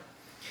line?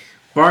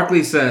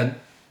 Barkley said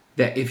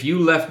that if you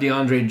left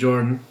DeAndre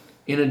Jordan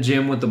in a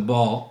gym with the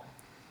ball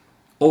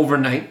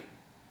overnight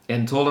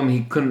and told him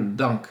he couldn't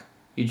dunk,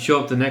 he'd show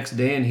up the next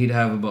day and he'd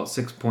have about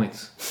 6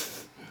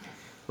 points.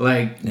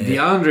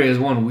 DeAndre is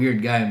one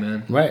weird guy,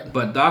 man. Right.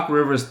 But Doc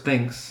Rivers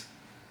thinks,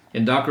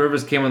 and Doc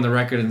Rivers came on the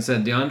record and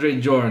said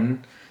DeAndre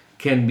Jordan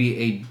can be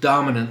a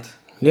dominant,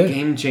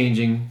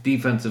 game-changing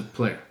defensive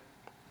player.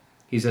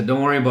 He said,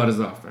 don't worry about his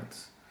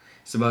offense.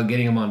 It's about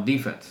getting him on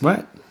defense.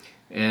 Right.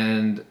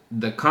 And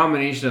the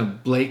combination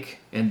of Blake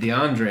and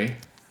DeAndre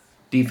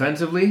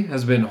defensively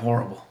has been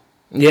horrible.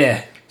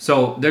 Yeah.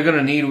 So they're going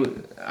to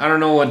need... I don't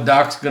know what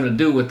Doc's going to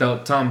do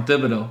without Tom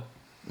Thibodeau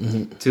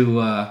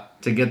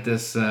to get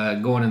this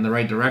going in the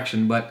right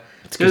direction. But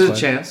there's a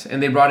chance.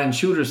 And they brought in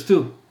shooters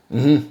too.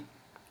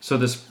 So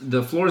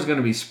the floor is going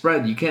to be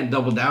spread. You can't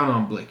double down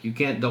on Blake. You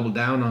can't double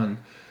down on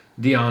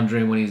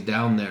DeAndre when he's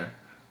down there.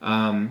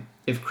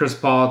 If Chris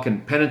Paul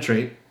can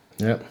penetrate...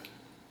 Yep.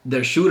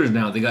 They're shooters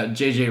now. They got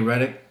JJ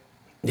Redick.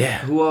 Yeah.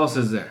 Who else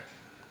is there?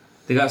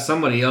 They got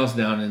somebody else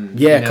down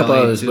in a couple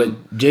LA others, too.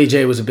 but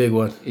JJ was a big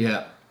one.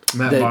 Yeah.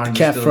 Matt The Barnes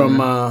cat is still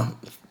from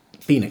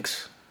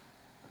Phoenix.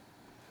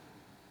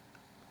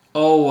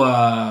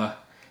 Oh,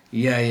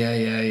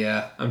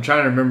 yeah. I'm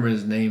trying to remember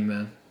his name,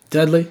 man.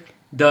 Dudley?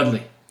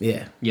 Dudley.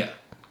 Yeah. Yeah.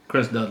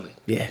 Chris Dudley.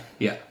 Yeah.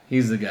 Yeah.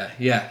 He's the guy.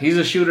 Yeah. He's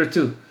a shooter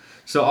too.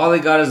 So all they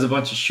got is a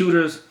bunch of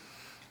shooters.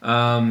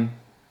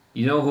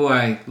 You know who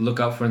I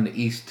look out for in the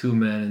East too,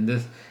 man?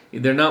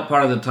 And they're not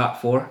part of the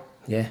top 4.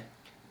 Yeah.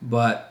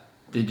 But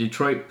the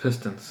Detroit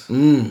Pistons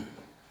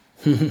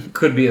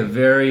could be a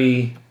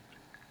very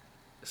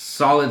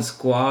solid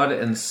squad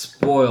and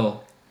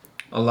spoil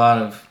a lot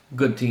of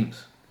good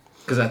teams.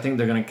 Because I think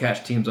they're going to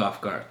catch teams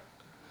off guard.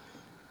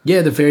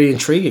 Yeah, they're very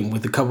intriguing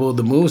with a couple of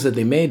the moves that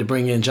they made to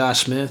bring in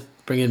Josh Smith,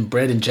 bring in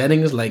Brandon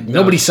Jennings.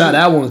 Nobody saw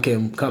that one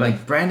coming.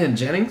 Like Brandon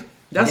Jennings?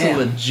 That's a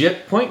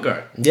legit point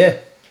guard. Yeah.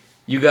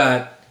 You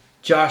got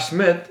Josh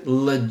Smith,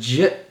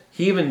 legit.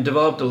 He even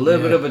developed a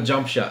little bit of a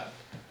jump shot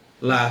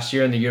last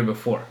year and the year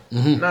before.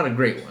 Not a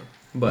great one,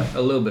 but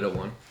a little bit of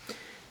one.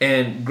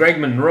 And Greg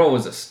Monroe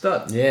is a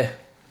stud. Yeah.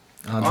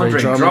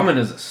 Andre Drummond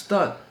is a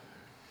stud.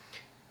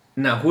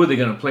 Now, who are they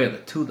going to play at the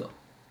 2, though?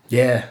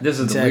 Yeah. This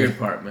is the weird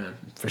part, man.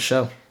 For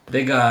sure.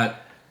 They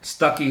got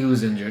Stuckey,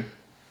 who's injured.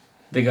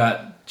 They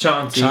got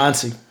Chauncey.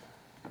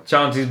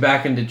 Chauncey's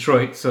back in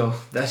Detroit, so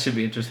that should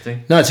be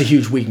interesting. No, it's a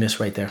huge weakness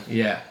right there.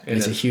 Yeah,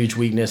 it's a huge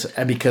weakness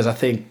because I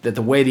think that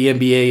the way the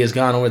NBA has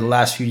gone over the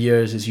last few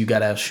years is you got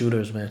to have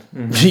shooters, man.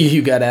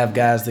 You got to have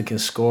guys that can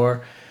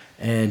score,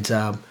 and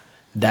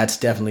that's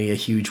definitely a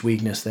huge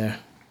weakness there.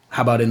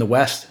 How about in the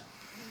West?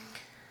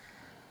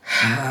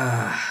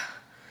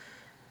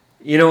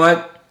 You know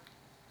what?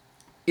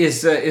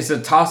 It's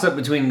a toss-up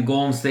between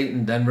Golden State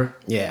and Denver.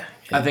 Yeah.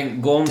 I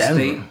think Golden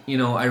State,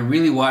 I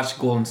really watched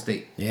Golden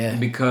State. Yeah.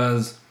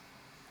 Because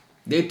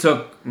they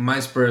took my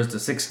Spurs to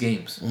 6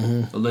 games.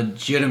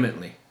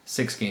 Legitimately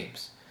 6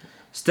 games.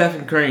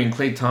 Stephen Curry and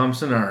Klay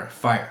Thompson are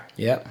fire.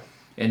 Yep.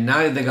 And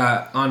now they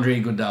got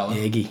Andre Iguodala.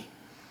 Iggy.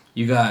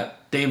 You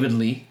got David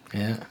Lee.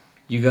 Yeah.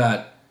 You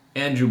got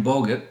Andrew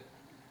Bogut.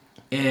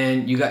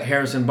 And you got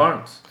Harrison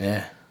Barnes.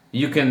 Yeah.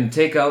 You can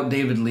take out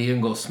David Lee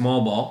and go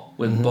small ball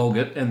with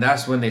Bogut. And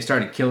that's when they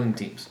started killing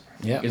teams.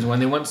 Yeah. Is when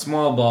they went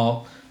small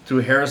ball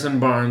through Harrison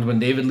Barnes when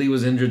David Lee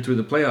was injured through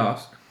the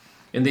playoffs.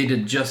 And they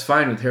did just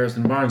fine with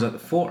Harrison Barnes at the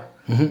 4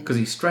 because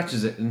he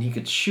stretches it and he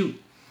could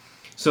shoot.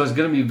 So it's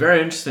going to be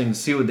very interesting to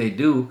see what they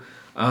do.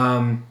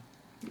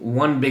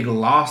 One big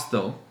loss,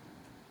 though,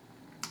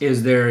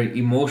 is their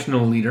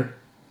emotional leader,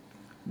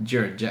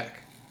 Jared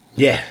Jack.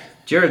 Yeah.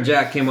 Jared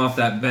Jack came off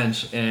that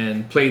bench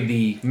and played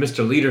the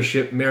Mr.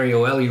 Leadership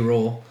Mario Elie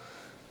role.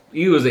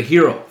 He was a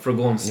hero for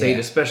Golden State,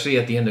 especially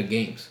at the end of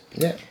games.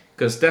 Yeah.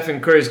 Because Stephen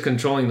Curry's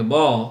controlling the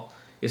ball,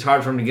 it's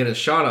hard for him to get a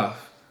shot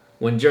off.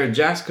 When Jared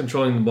Jack's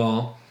controlling the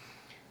ball,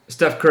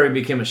 Steph Curry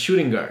became a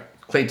shooting guard.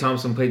 Klay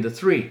Thompson played the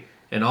 3.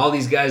 And all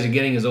these guys are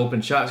getting his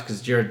open shots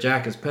because Jared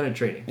Jack is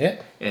penetrating. Yeah.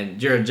 And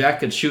Jared Jack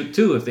could shoot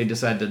too if they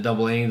decide to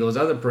double any of those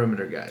other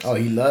perimeter guys. Oh,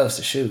 he loves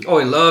to shoot. Oh,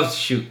 he loves to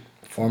shoot.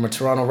 Former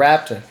Toronto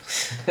Raptor.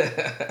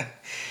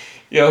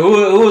 Yo,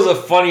 who was a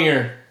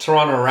funnier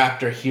Toronto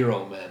Raptor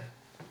hero, man?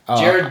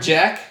 Jared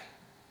Jack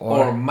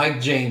or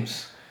Mike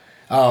James?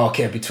 Oh,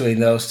 okay, between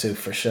those two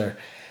for sure.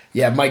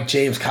 Yeah, Mike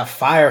James caught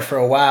fire for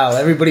a while.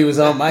 Everybody was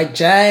on Mike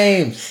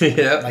James.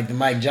 Yeah. Like the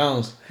Mike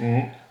Jones.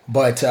 Mm-hmm.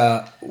 But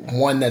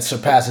one that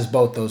surpasses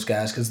both those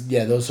guys, because,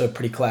 yeah, those are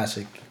pretty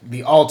classic.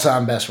 The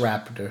all-time best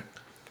Raptor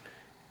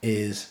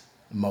is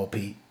Mo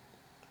Pete.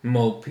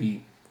 Mo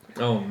Pete.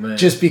 Oh, man.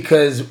 Just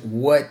because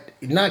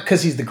not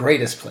because he's the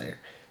greatest player,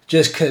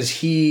 just because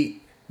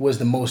he was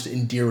the most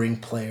endearing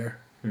player,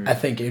 I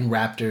think, in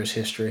Raptors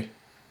history.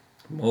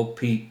 Mo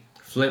Pete.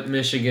 Flint,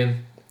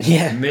 Michigan.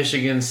 Yeah.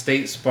 Michigan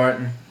State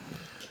Spartan.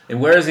 And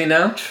where is he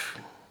now?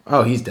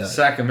 Oh, he's done.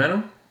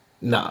 Sacramento?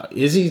 No,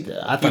 is he?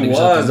 I thought He he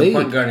was a the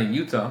point league. guard in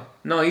Utah.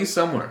 No, he's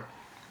somewhere.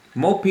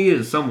 Mo Pete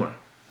is somewhere.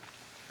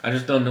 I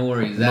just don't know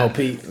where he's Mo at.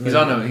 Pete. He's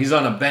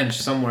on a bench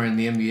somewhere in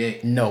the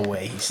NBA. No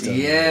way he's still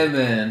Yeah,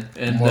 man.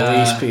 And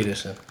Maurice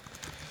Peterson.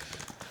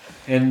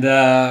 And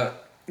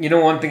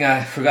one thing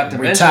I forgot to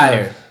Retired.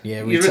 mention.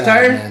 Yeah, You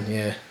retired? Man.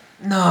 Yeah.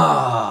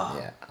 No.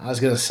 Yeah. I was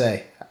gonna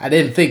say. I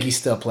didn't think he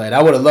still played.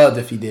 I would have loved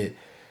if he did,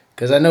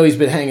 because I know he's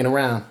been hanging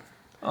around.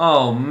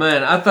 Oh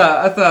man, I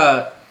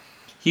thought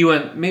he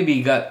went.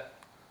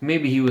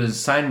 Maybe he was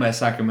signed by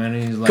Sacramento.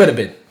 And he's like, Could have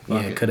been.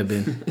 Fuck Yeah, it. could have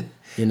been.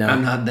 You know.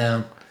 I'm not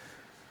down.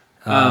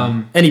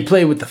 And he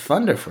played with the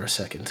Thunder for a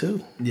second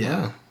too.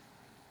 Yeah. Wow.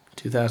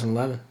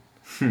 2011.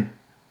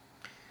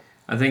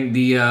 I think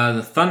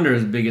the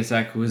Thunder's biggest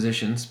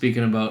acquisition.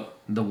 Speaking about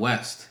the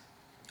West,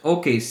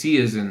 OKC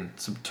is in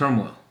some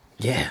turmoil.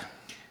 Yeah.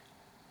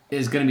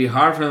 It's going to be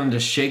hard for them to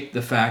shake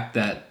the fact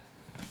that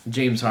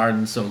James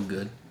Harden's so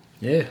good.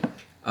 Yeah.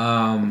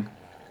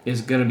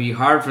 It's going to be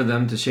hard for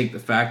them to shake the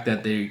fact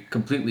that they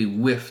completely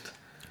whiffed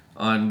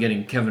on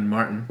getting Kevin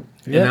Martin.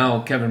 Yeah. And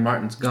now Kevin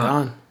Martin's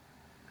gone.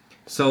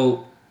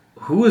 So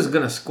who is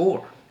going to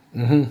score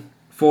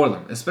for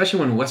them, especially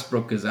when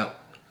Westbrook is out?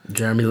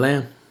 Jeremy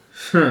Lamb.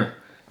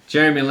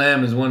 Jeremy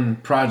Lamb is one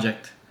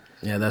project.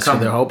 Yeah, that's what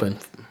they're hoping.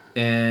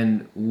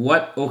 And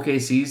what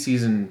OKC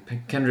sees in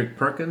Kendrick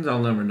Perkins, I'll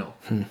never know.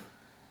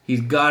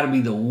 He's got to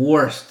be the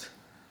worst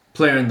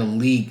player in the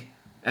league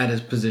at his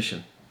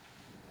position.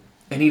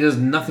 And he does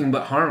nothing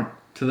but harm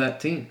to that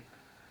team.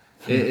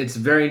 It's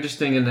very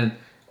interesting. And then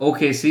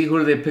OKC, who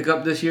do they pick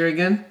up this year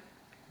again?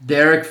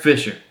 Derek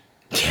Fisher.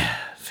 Yeah,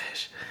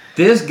 Fish.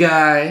 This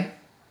guy,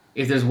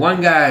 if there's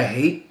one guy I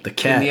hate The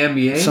cat. in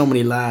the NBA, So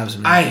many lives,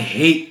 man. I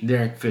hate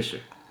Derek Fisher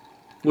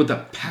with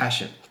a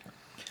passion.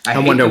 I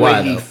hate wonder the way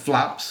why, he though.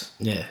 flops.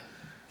 Yeah.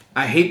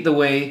 I hate the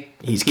way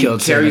He's he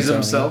killed San carries Antonio.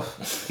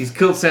 himself. He's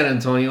killed San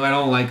Antonio. I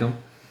don't like him.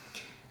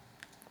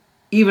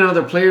 Even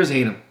other players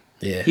hate him.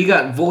 Yeah. He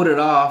got voted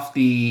off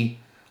the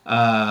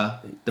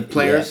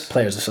players. Yeah,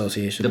 Players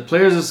Association. The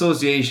Players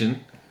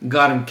Association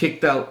got him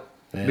kicked out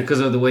because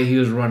of the way he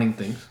was running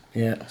things.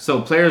 Yeah.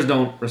 So players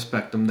don't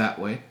respect him that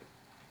way.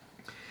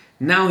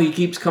 Now he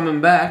keeps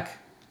coming back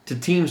to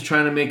teams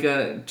trying to make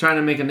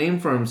a name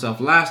for himself.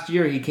 Last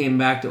year he came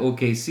back to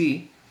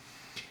OKC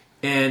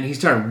and he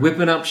started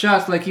whipping up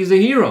shots like he's a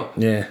hero.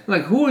 Yeah.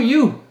 Like, who are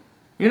you?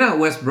 You're not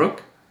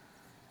Westbrook.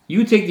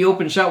 You take the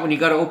open shot when you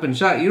got an open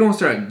shot. You don't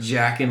start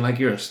jacking like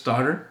you're a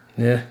starter.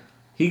 Yeah.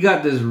 He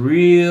gets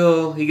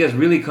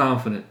really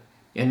confident,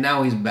 and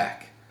now he's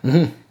back.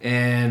 Mm-hmm.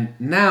 And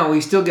now he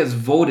still gets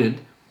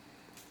voted.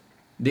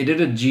 They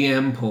did a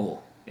GM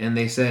poll, and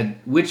they said,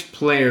 which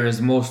player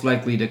is most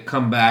likely to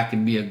come back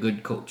and be a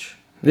good coach?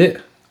 Yeah.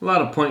 A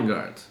lot of point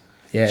guards.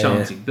 Yeah.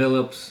 Chauncey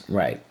Billups.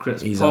 Right.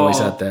 Chris He's Paul,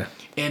 always out there.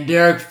 And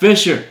Derek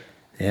Fisher.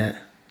 Yeah.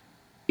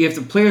 If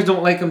the players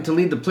don't like him to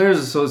lead the Players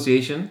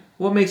Association,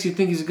 what makes you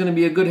think he's going to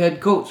be a good head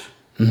coach?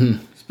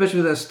 Mm-hmm.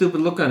 Especially with that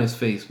stupid look on his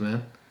face,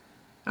 man.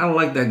 I don't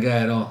like that guy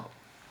at all.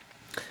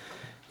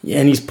 Yeah,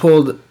 and he's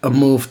pulled a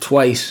move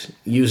twice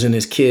using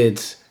his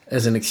kids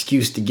as an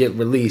excuse to get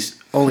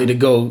released, only to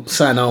go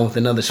sign on with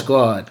another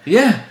squad.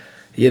 Yeah.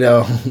 You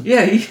know,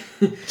 Yeah.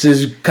 this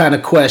is kind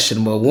of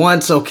questionable.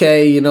 Once,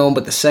 okay, you know,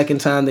 but the second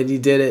time that he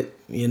did it,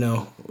 you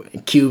know,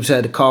 Cubes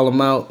had to call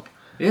him out.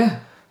 Yeah.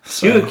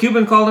 So-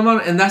 Cuban called him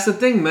out, and that's the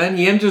thing, man.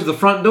 He enters the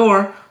front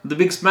door with a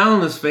big smile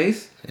on his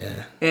face,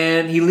 Yeah.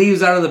 and he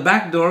leaves out of the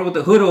back door with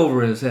the hood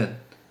over his head.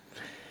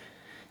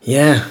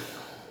 Yeah.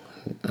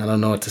 I don't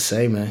know what to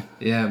say, man.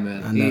 Yeah,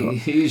 man. I know.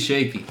 He's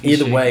shaky. He's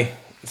Either shaky. way,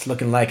 it's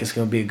looking like it's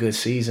going to be a good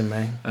season,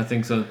 man. I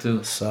think so,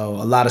 too. So,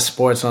 a lot of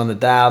sports on the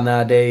dial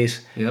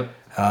nowadays. Yep.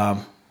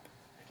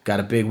 Got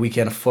a big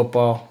weekend of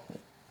football,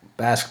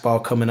 basketball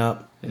coming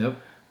up. Yep.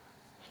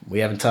 We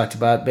haven't talked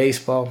about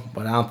baseball,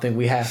 but I don't think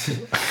we have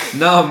to.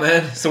 No,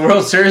 man. It's the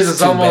World Series is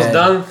Too almost bad.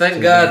 done. Thank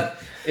Too God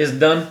it's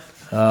done.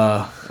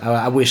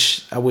 I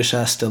wish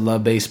I still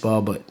love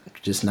baseball, but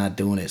just not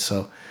doing it.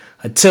 So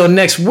until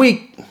next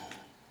week.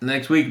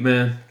 Next week,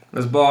 man.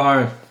 Let's ball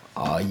hard.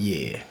 Oh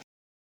yeah.